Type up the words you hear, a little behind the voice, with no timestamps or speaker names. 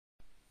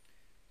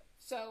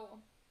So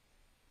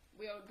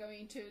we are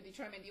going to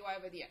determine dy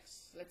over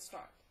dx. Let's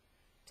start.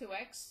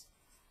 2x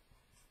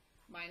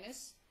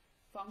minus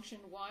function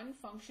 1,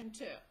 function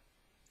 2.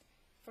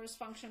 First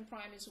function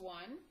prime is 1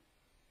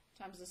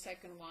 times the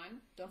second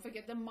one. Don't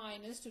forget the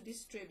minus to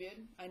distribute.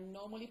 I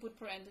normally put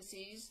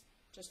parentheses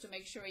just to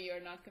make sure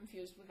you're not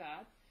confused with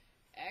that.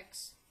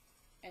 X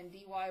and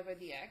dy over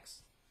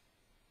dx.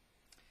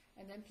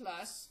 And then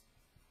plus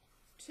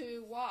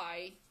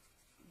 2y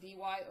dy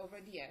over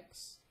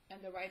dx.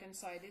 And the right hand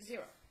side is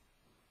 0.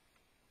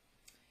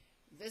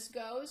 This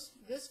goes,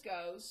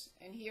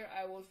 and here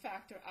I will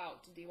factor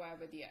out dy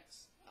over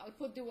dx. I'll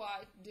put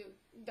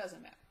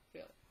doesn't matter,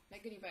 really.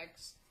 Negative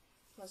x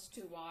plus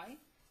 2y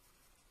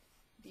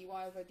dy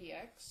over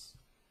dx.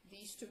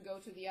 These two go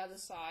to the other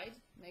side,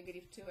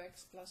 negative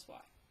 2x plus y.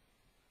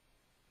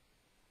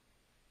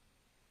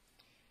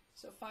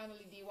 So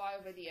finally dy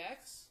over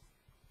dx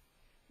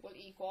will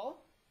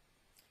equal,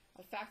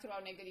 I'll factor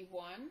out negative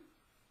 1,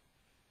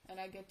 and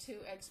I get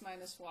 2x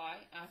minus y.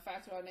 I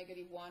factor out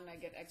negative 1, I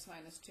get x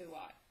minus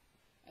 2y.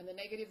 And the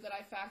negative that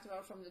I factor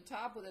out from the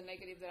top with the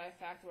negative that I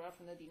factor out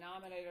from the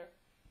denominator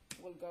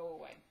will go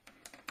away.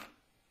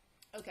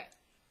 Okay,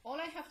 all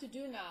I have to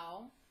do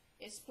now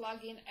is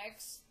plug in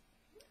x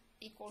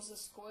equals the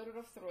square root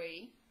of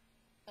 3,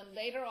 and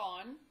later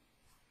on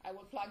I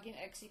will plug in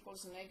x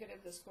equals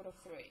negative the square root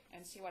of 3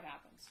 and see what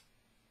happens.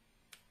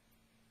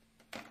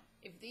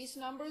 If these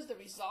numbers, the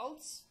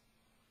results,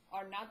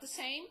 are not the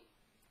same,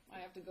 I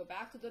have to go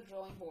back to the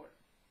drawing board.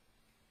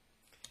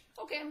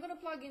 Okay, I'm going to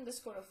plug in the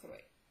square root of 3.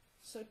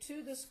 So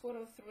 2 the square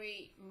root of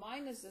 3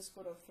 minus the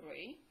square root of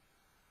 3.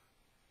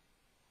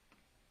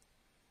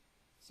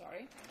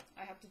 Sorry,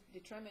 I have to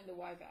determine the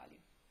y value.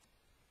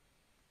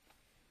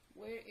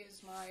 Where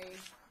is my...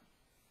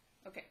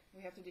 Okay,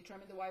 we have to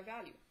determine the y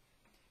value.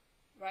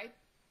 Right?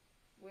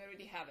 We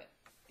already have it.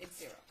 It's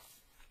 0.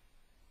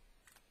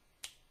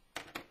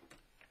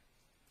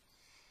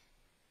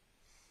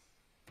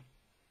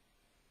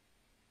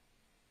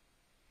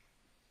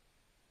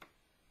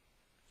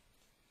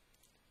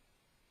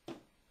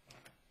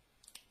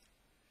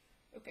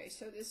 Okay,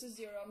 so this is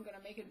 0. I'm going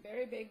to make it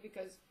very big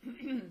because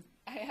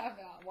I have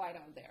y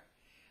down there.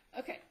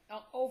 Okay,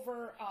 now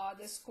over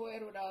the square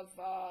root of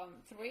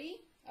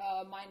 3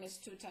 minus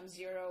 2 times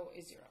 0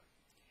 is 0.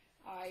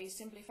 I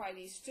simplify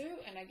these two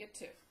and I get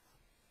 2.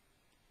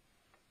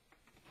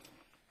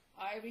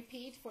 I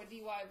repeat for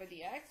dy over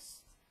dx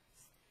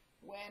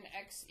when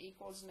x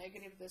equals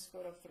negative the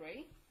square root of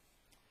 3.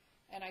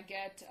 And I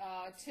get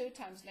 2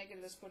 times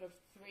negative the square root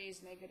of 3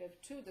 is negative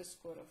 2 the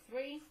square root of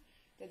 3.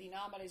 The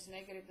denominator is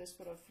negative the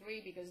square root of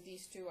 3 because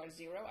these two are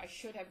 0. I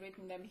should have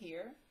written them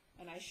here,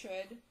 and I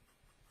should,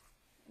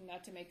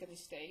 not to make a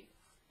mistake,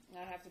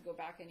 not have to go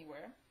back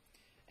anywhere.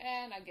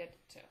 And I get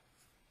 2.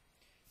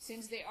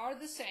 Since they are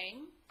the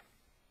same,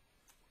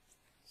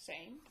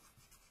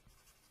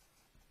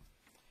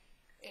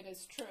 it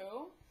is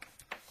true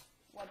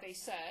what they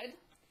said.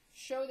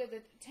 Show that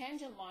the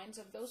tangent lines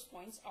of those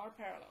points are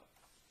parallel.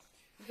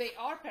 They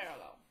are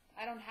parallel.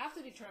 I don't have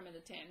to determine the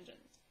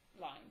tangent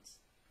lines.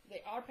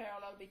 They are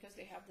parallel because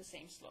they have the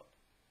same slope.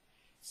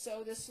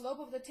 So the slope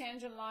of the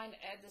tangent line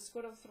at the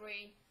square root of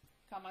 3,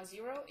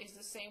 0 is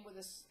the same with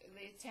the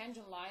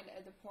tangent line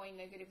at the point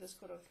negative the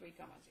square root of 3,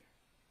 0.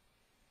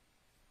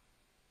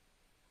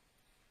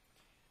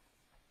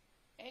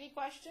 Any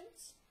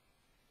questions?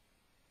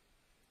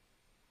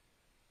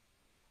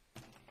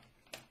 For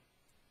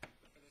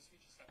this,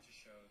 we just have to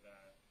show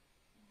that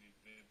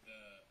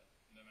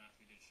the math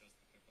we did shows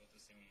that they're both the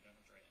same. You don't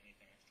have to write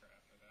anything extra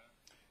after that.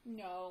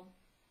 No.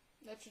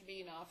 That should be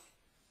enough.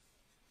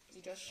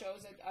 It just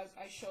shows that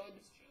I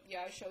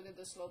showed that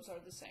the slopes are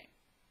the same.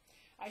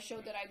 I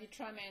showed that I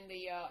determined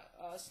the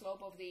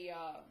slope of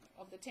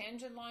the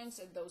tangent lines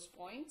at those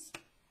points.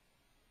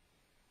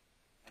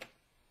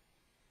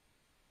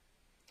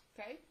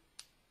 Okay?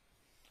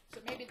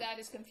 So maybe that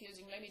is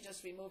confusing. Let me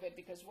just remove it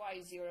because y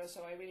is 0,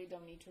 so I really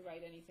don't need to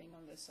write anything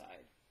on this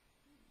side.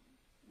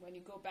 When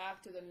you go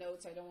back to the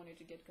notes, I don't want you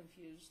to get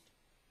confused.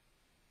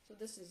 So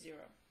this is 0.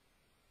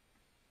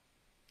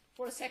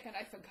 For a second,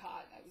 I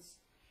forgot.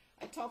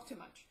 I talked too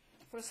much.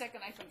 For a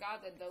second, I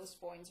forgot that those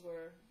points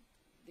were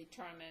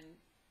determined,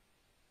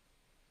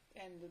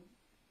 and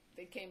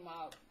they came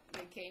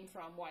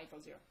from y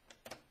equals 0.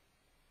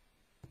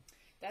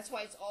 That's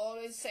why it's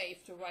always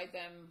safe to write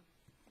them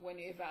when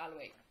you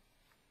evaluate.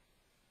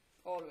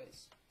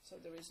 Always. So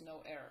there is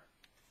no error.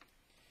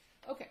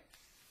 Okay.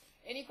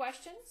 Any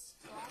questions?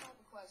 So I have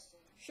a question.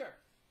 Sure.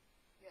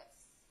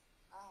 Yes.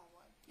 I have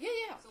one.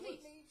 Yeah, so please.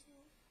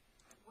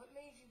 What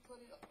made you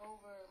put it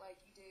over like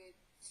you did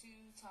 2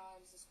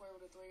 times the square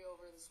root of 3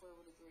 over the square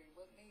root of 3?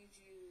 What made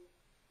you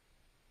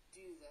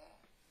do that?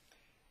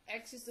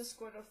 X is the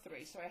square root of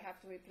 3, so I have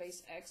to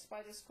replace x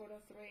by the square root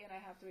of 3, and I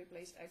have to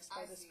replace x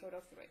by the square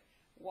root of 3.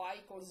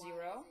 Y equals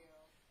 0,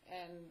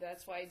 and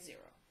that's why it's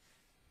 0.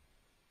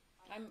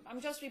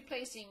 I'm just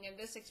replacing in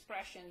this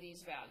expression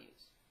these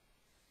values.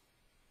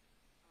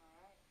 All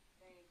right.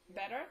 Thank you.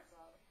 Better?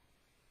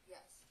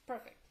 Yes.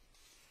 Perfect.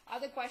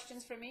 Other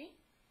questions for me?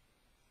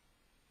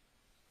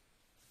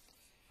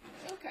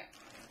 Okay.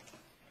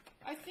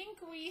 I think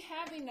we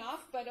have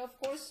enough, but of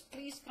course,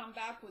 please come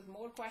back with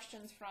more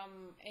questions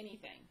from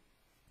anything.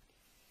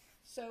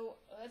 So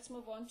let's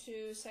move on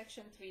to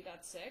section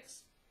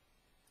 3.6,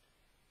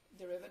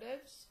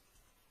 derivatives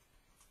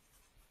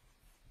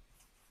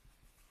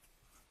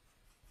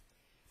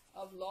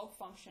of log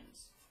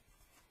functions.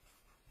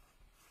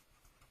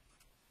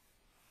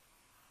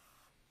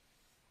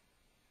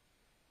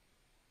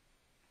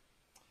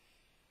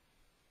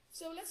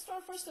 So let's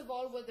start first of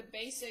all with the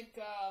basic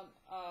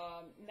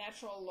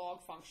natural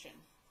log function,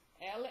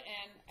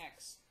 ln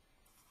x,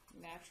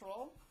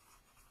 natural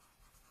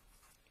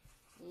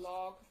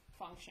log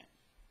function.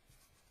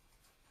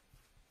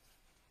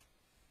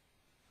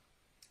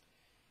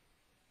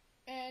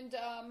 And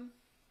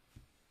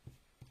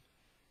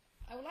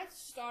I would like to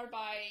start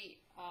by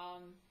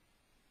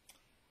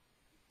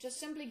just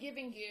simply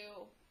giving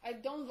you, I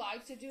don't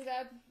like to do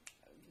that,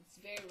 it's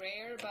very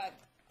rare, but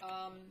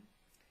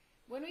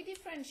when we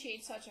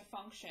differentiate such a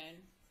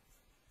function,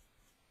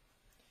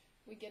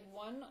 we get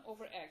 1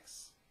 over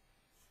x.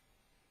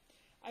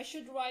 I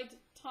should write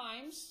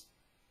times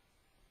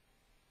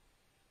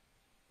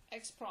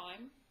x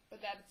prime,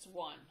 but that's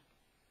 1.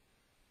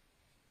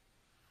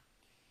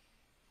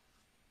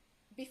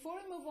 Before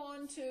we move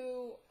on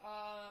to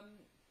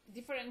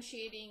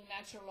differentiating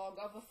natural log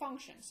of a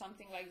function,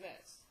 something like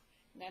this,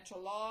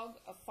 natural log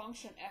of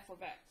function f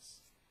of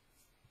x.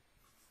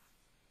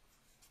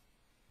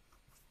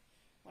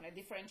 When I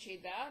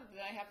differentiate that,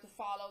 then I have to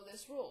follow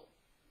this rule,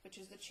 which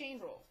is the chain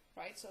rule,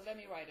 right? So let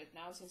me write it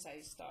now since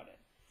I started.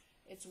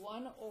 It's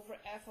 1 over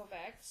f of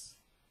x,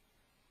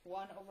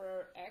 1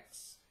 over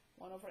x,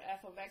 1 over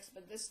f of x,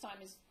 but this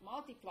time is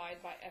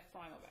multiplied by f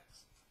prime of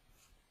x.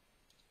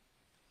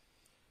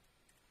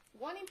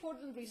 One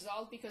important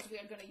result, because we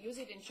are going to use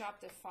it in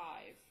chapter 5,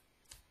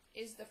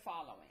 is the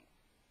following.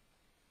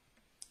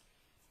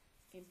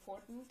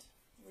 Important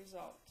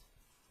result.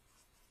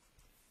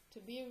 To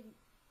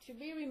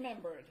be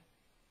remembered.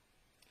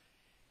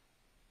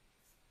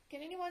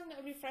 Can anyone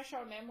refresh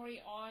our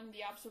memory on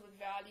the absolute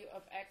value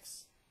of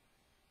x?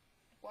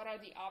 What are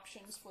the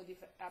options for the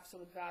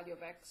absolute value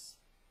of x?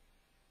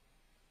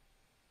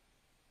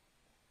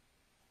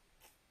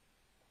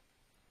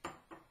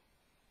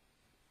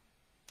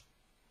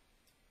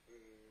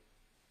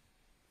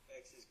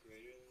 X is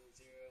greater than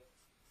 0.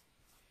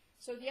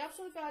 So the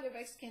absolute value of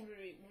x can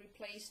be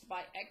replaced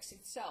by x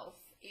itself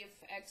if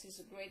x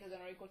is greater than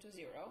or equal to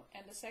 0.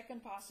 And the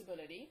second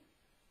possibility,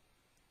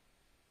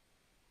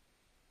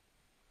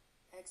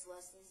 X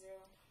less than 0?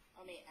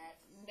 I mean, at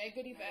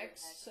negative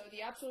x. So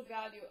the absolute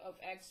value of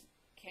x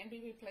can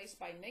be replaced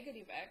by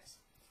negative x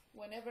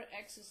whenever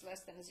x is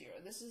less than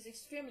 0. This is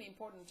extremely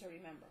important to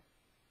remember.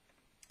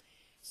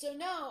 So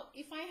now,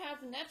 if I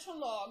have natural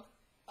log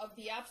of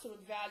the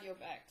absolute value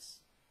of x,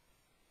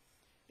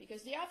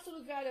 because the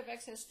absolute value of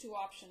x has 2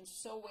 options,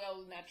 so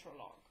will natural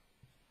log.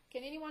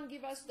 Can anyone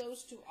give us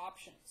those 2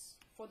 options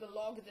for the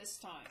log this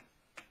time?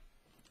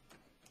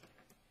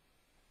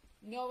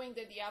 Knowing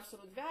that the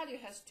absolute value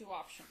has 2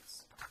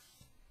 options.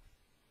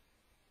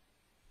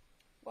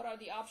 What are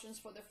the options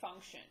for the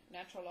function,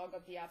 natural log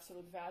of the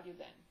absolute value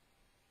then?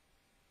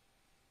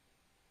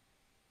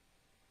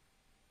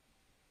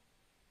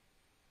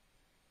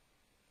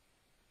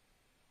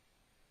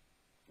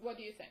 What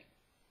do you think?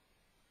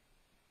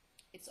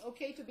 It's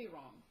okay to be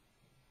wrong.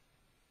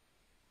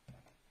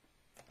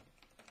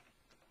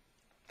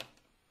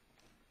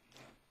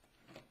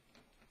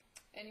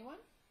 Anyone?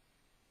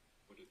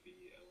 Would it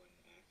be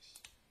ln x?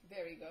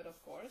 Very good, of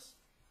course.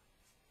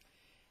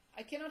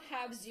 I cannot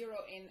have 0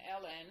 in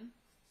ln,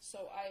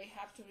 so I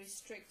have to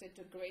restrict it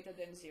to greater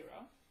than 0.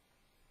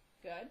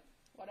 Good.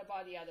 What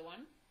about the other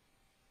one?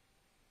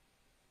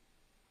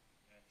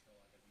 Natural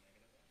log of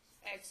negative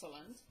x.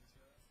 Excellent.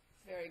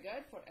 Very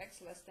good, for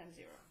x less than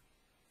 0.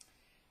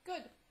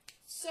 Good.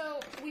 So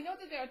we know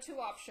that there are 2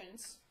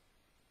 options.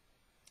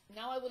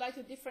 Now I would like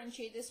to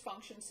differentiate this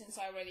function since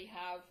I already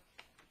have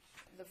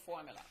the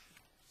formula.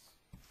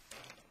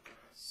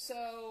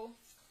 So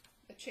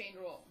the chain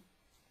rule.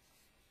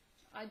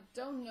 I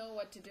don't know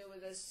what to do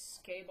with this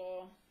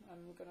cable.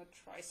 I'm going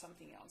to try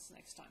something else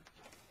next time.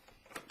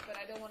 But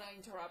I don't want to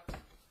interrupt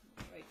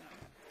right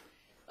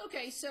now.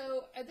 Okay,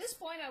 so at this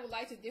point I would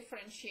like to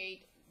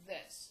differentiate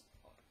this.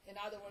 In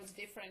other words,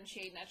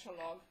 differentiate natural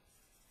log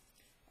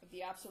of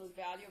the absolute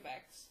value of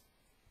x.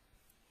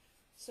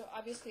 So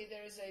obviously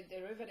there is a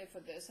derivative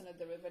for this and a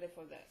derivative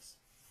for this.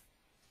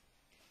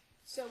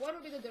 So what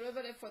would be the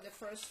derivative for the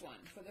first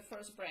one, for the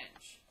first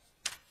branch?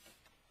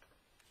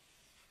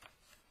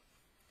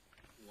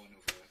 1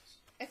 over x.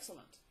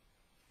 Excellent.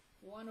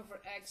 1 over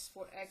x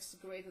for x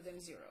greater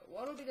than 0.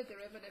 What will be the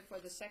derivative for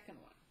the second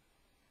one?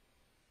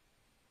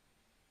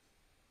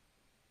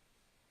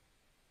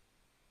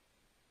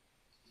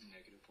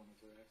 Negative 1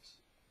 over x.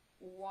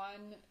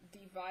 1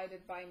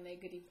 divided by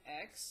negative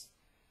x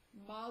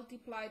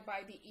multiplied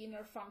by the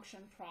inner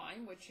function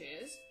prime, which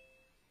is,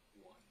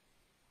 1.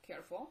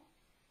 careful,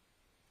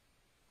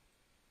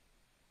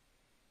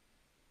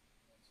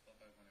 Multiplied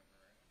by 1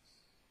 over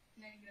x.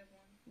 negative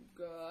 1.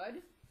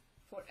 good,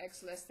 for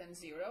x less than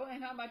 0.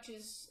 And how much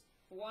is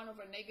 1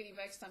 over negative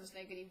x times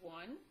negative 1?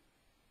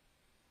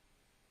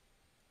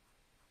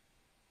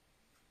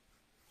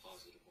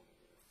 Positive 1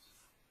 over x.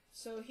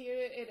 So here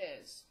it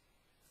is.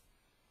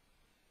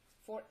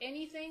 For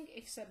anything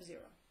except 0.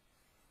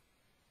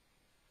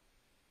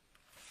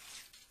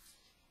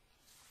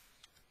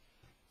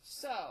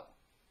 So,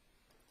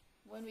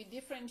 when we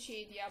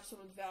differentiate the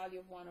absolute value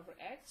of 1 over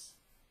x,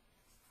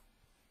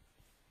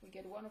 we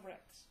get 1 over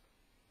x.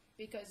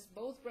 Because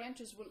both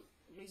branches will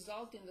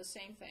result in the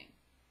same thing.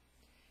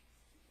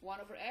 1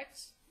 over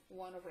x,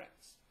 1 over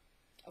x.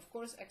 Of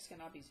course, x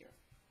cannot be 0.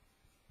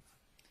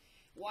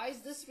 Why is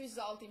this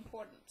result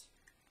important?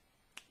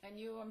 And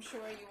I'm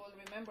sure you will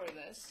remember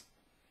this.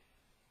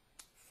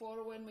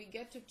 For when we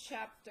get to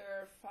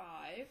chapter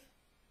 5,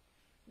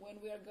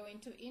 when we are going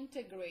to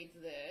integrate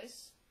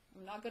this,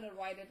 I'm not going to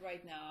write it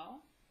right now,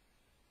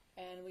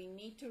 and we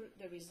need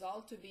the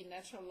result to be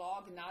natural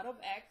log not of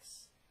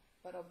x,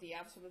 but of the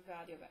absolute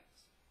value of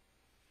x.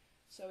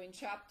 So in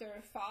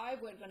chapter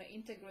 5, we're going to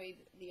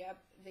integrate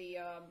the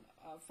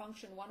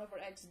function 1 over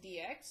x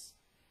dx,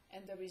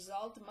 and the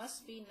result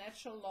must be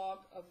natural log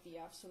of the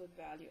absolute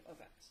value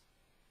of x.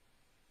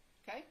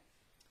 Okay?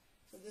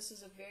 So this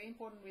is a very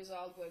important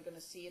result. We're going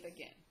to see it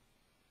again.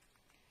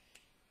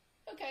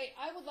 Okay,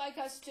 I would like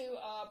us to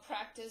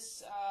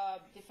practice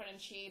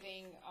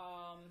differentiating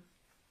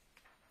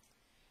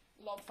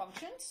log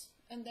functions,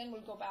 and then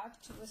we'll go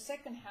back to the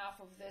second half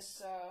of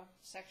this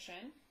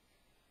section.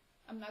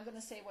 I'm not going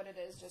to say what it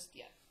is just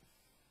yet.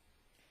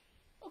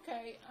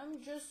 Okay,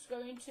 I'm just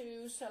going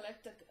to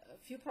select a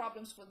few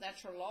problems with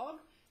natural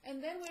log,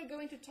 and then we're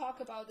going to talk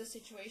about the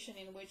situation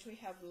in which we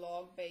have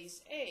log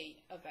base a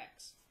of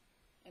x,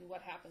 and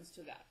what happens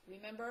to that.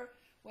 Remember,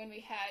 when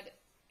we had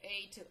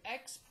a to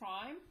x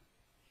prime,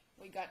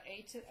 we got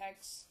a to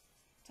x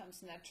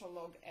times natural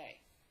log a.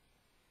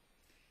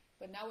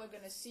 But now we're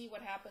going to see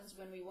what happens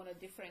when we want to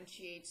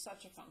differentiate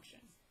such a function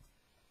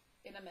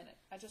in a minute.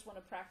 I just want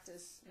to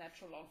practice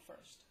natural log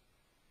first.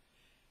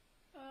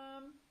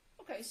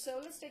 Okay, so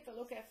let's take a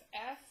look at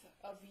f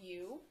of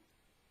u,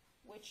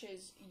 which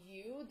is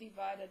u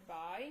divided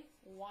by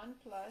 1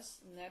 plus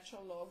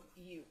natural log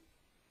u.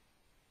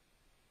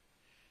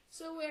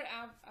 So we're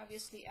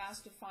obviously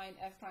asked to find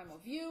f prime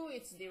of u.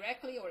 It's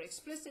directly or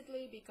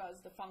explicitly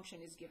because the function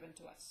is given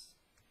to us.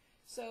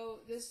 So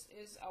this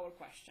is our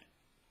question.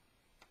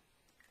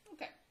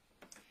 Okay.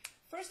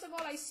 First of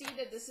all, I see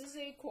that this is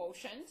a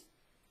quotient.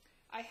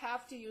 I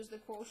have to use the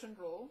quotient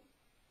rule.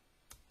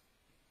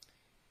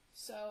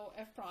 So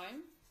f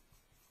prime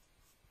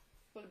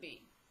will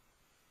be,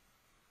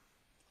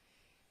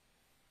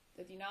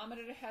 the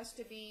denominator has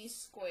to be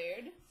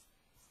squared.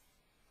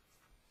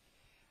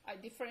 I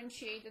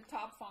differentiate the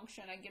top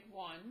function, I get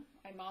 1.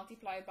 I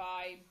multiply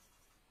by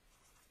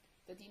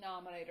the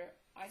denominator.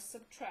 I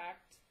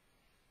subtract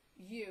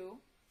u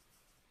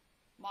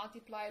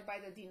multiplied by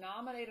the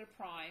denominator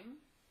prime,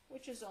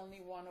 which is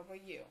only 1 over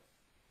u.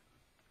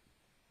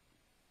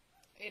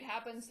 It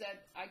happens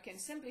that I can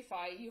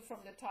simplify u from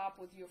the top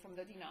with u from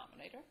the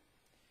denominator.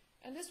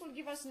 And this will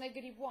give us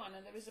negative 1,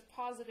 and there is a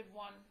positive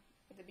 1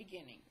 at the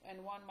beginning.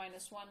 And 1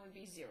 minus 1 will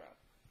be 0.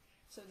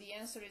 So the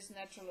answer is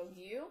natural log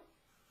u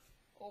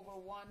over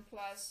 1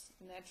 plus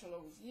natural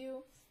log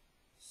u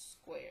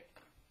squared.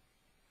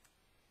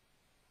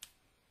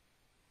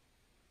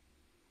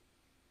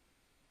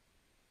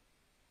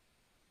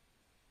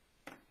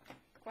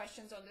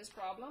 Questions on this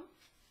problem?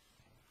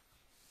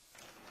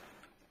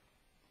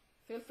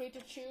 Feel free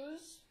to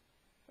choose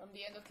from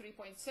the end of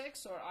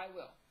 3.6, or I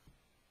will.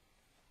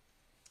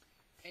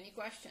 Any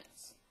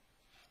questions?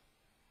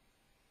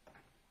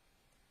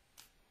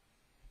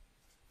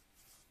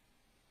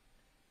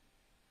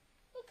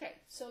 Okay,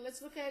 so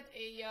let's look at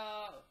a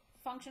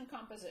function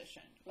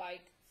composition,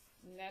 like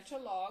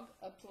natural log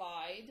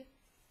applied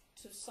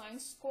to sine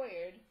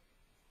squared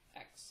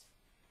x.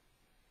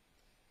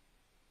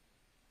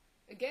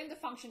 Again, the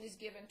function is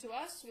given to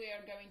us. We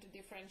are going to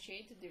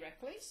differentiate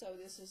directly. So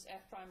this is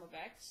f prime of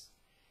x.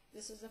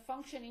 This is a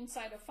function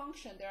inside a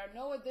function. There are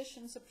no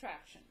addition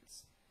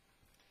subtractions.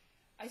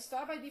 I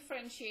start by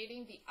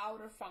differentiating the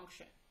outer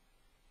function.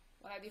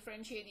 When I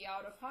differentiate the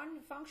outer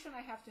function,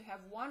 I have to have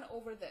 1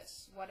 over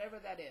this, whatever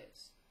that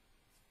is.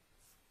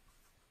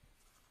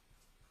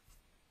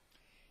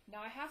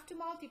 Now I have to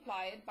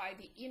multiply it by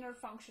the inner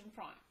function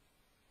prime.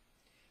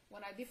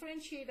 When I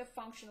differentiate a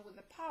function with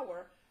a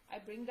power, I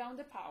bring down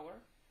the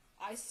power,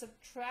 I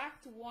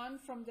subtract 1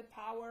 from the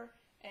power,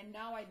 and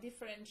now I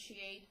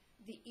differentiate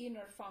the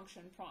inner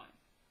function prime.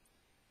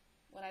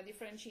 When I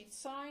differentiate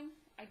sine,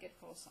 I get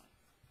cosine.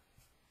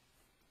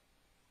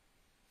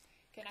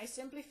 Can I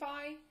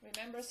simplify?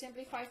 Remember,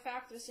 simplify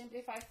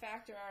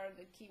factor are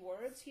the key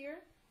words here.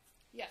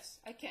 Yes,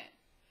 I can.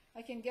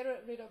 I can get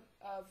rid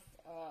of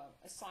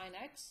a sine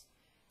x.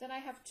 Then I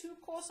have 2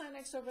 cosine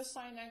x over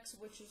sine x,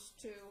 which is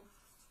 2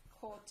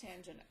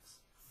 cotangent x.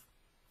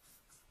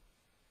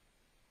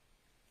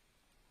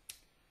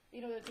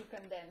 In order to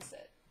condense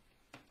it.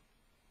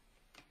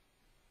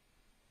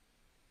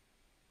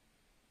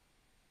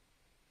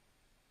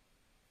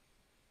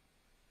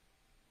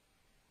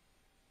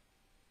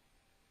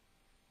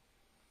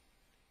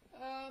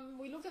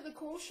 We looked at the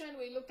quotient,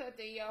 we looked at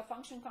the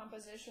function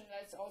composition,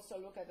 let's also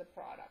look at the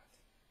product.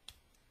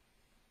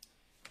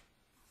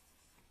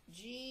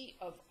 G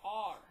of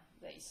R,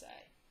 they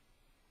say.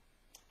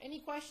 Any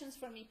questions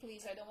for me,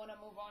 please? I don't want to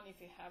move on if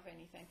you have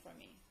anything for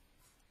me.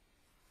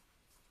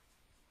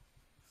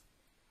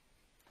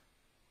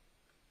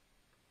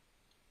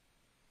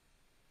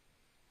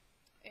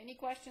 Any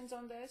questions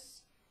on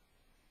this?